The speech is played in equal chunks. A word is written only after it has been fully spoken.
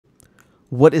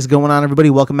What is going on, everybody?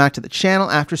 Welcome back to the channel.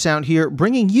 Aftersound here,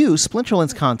 bringing you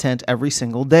Splinterlands content every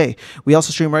single day. We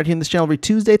also stream right here in this channel every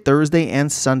Tuesday, Thursday,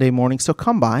 and Sunday morning, so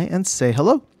come by and say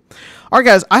hello. All right,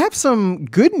 guys, I have some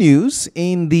good news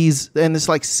in this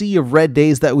like sea of red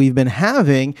days that we've been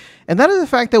having, and that is the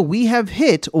fact that we have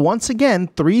hit, once again,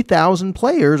 3,000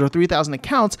 players or 3,000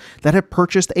 accounts that have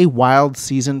purchased a wild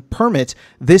season permit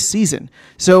this season.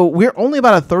 So we're only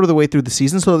about a third of the way through the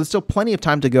season, so there's still plenty of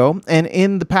time to go. And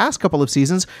in the past couple of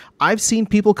seasons, I've seen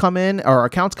people come in, or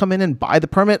accounts come in and buy the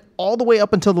permit all the way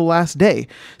up until the last day.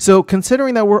 So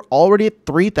considering that we're already at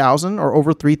 3,000 or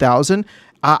over 3,000,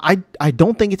 I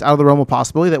don't think it's out of the realm of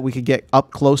possibility that we could get up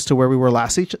close to where we were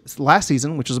last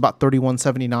season, which was about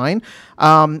 3179.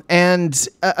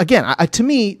 Again, to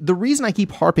me, the reason I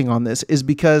keep harping on this is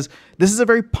because this is a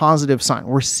very positive sign.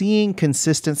 We're seeing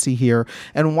consistency here.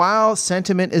 And while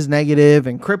sentiment is negative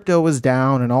and crypto is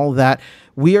down and all of that,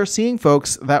 we are seeing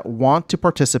folks that want to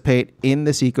participate in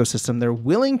this ecosystem. They're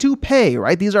willing to pay,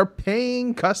 right? These are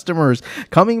paying customers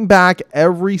coming back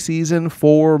every season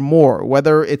for more,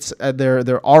 whether it's their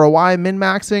ROI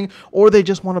min-maxing or they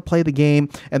just want to play the game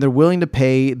and they're willing to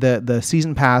pay the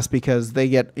season pass because they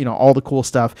get, you know, all the cool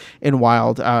stuff in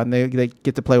Wild and they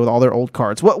get to play with all their old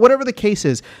cards. Whatever the case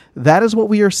is, that is what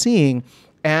we are seeing.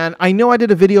 And I know I did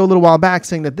a video a little while back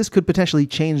saying that this could potentially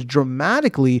change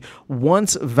dramatically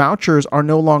once vouchers are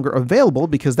no longer available,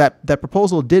 because that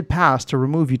proposal did pass to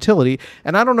remove utility.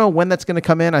 And I don't know when that's going to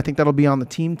come in. I think that'll be on the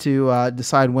team to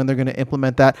decide when they're going to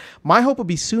implement that. My hope would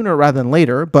be sooner rather than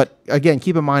later. But again,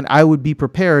 keep in mind, I would be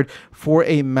prepared for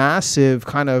a massive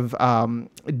kind of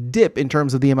dip in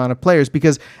terms of the amount of players,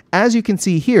 because as you can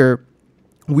see here,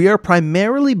 we are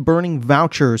primarily burning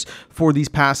vouchers for these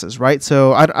passes, right?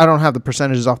 So I don't have the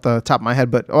percentages off the top of my head,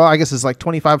 but I guess it's like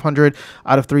 2,500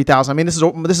 out of 3,000. I mean, this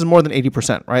is more than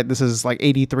 80%, right? This is like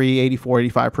 83, 84,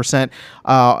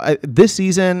 85% this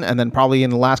season, and then probably in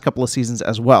the last couple of seasons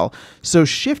as well. So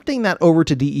shifting that over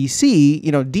to DEC,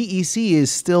 you know, DEC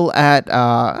is still at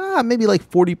maybe like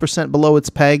 40% below its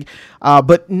peg,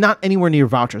 but not anywhere near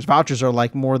vouchers. Vouchers are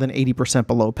like more than 80%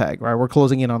 below peg, right? We're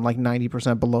closing in on like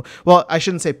 90% below. Well, I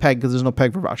shouldn't say peg because there's no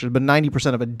peg for vouchers, but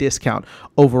 90% of a discount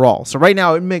overall. So right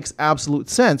now it makes absolute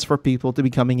sense for people to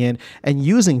be coming in and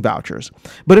using vouchers.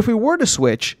 But if we were to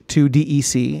switch to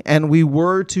DEC and we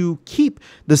were to keep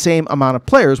the same amount of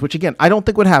players, which again, I don't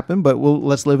think would happen, but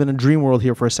let's live in a dream world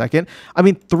here for a second. I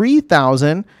mean,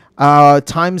 3,000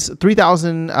 times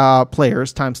 3,000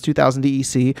 players times 2,000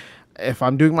 DEC. If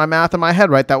I'm doing my math in my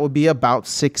head right, that would be about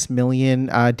 6 million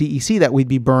DEC that we'd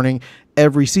be burning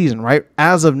every season, right?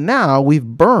 As of now, we've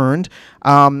burned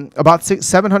about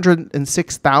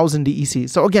 706,000 DEC.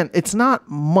 So again, it's not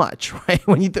much, right?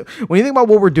 When you think about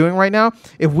what we're doing right now,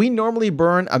 if we normally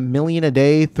burn 1 million a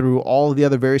day through all of the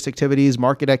other various activities,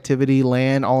 market activity,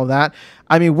 land, all of that,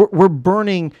 I mean, we're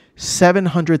burning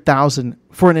 700,000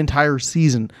 for an entire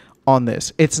season on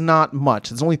this. It's not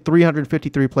much. It's only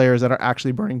 353 players that are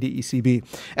actually burning DECB,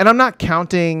 and I'm not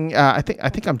counting. I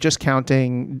think I'm just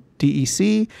counting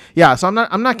DEC. Yeah, so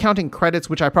I'm not counting credits,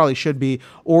 which I probably should be,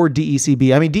 or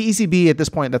DECB. I mean, DECB at this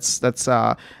point, that's it's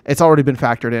already been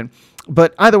factored in.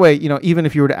 But either way, you know, even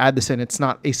if you were to add this in, it's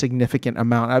not a significant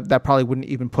amount. That probably wouldn't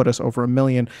even put us over 1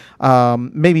 million.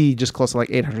 Maybe just close to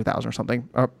like 800,000 or something.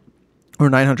 Or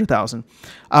 900,000.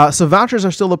 So vouchers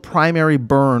are still the primary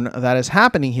burn that is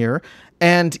happening here.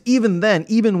 And even then,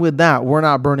 even with that, we're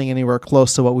not burning anywhere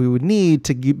close to what we would need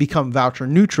to become voucher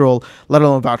neutral, let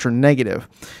alone voucher negative.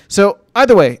 So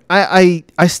either way, I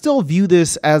still view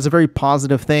this as a very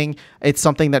positive thing. It's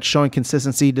something that's showing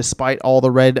consistency despite all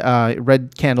the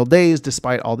red candle days,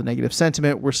 despite all the negative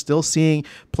sentiment. We're still seeing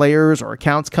players or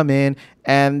accounts come in,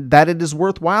 and that it is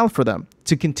worthwhile for them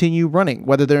to continue running.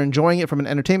 Whether they're enjoying it from an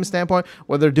entertainment standpoint,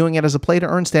 whether they're doing it as a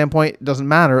play-to-earn standpoint, it doesn't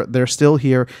matter. They're still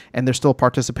here, and they're still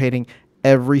participating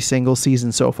every single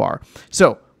season so far.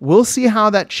 So we'll see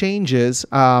how that changes.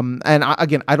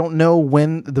 Again, I don't know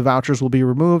when the vouchers will be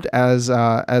removed as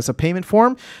a payment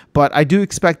form, but I do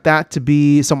expect that to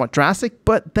be somewhat drastic.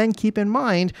 But then keep in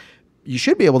mind, you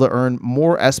should be able to earn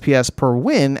more SPS per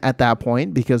win at that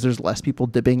point because there's less people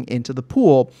dipping into the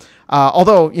pool.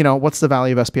 Although, you know, what's the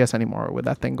value of SPS anymore with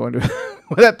that thing going to,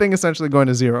 with that thing essentially going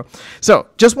to zero? So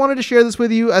just wanted to share this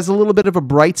with you as a little bit of a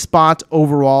bright spot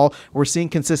overall. We're seeing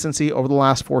consistency over the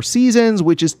last 4 seasons,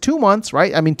 which is 2 months,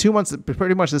 right? I mean, 2 months,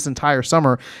 pretty much this entire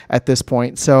summer at this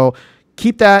point. So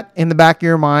keep that in the back of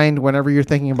your mind whenever you're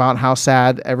thinking about how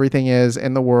sad everything is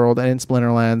in the world and in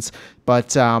Splinterlands. But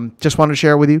just wanted to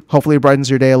share it with you. Hopefully it brightens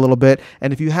your day a little bit.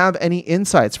 And if you have any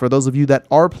insights for those of you that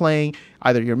are playing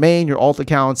either your main, your alt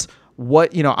accounts,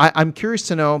 I'm curious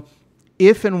to know,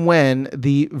 if and when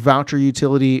the voucher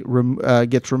utility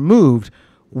gets removed,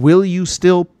 will you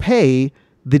still pay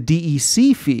the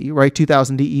DEC fee, right?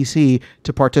 2,000 DEC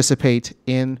to participate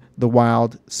in the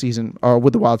wild season or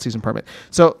with the wild season permit.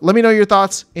 So let me know your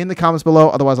thoughts in the comments below.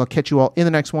 Otherwise, I'll catch you all in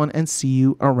the next one and see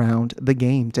you around the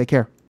game. Take care.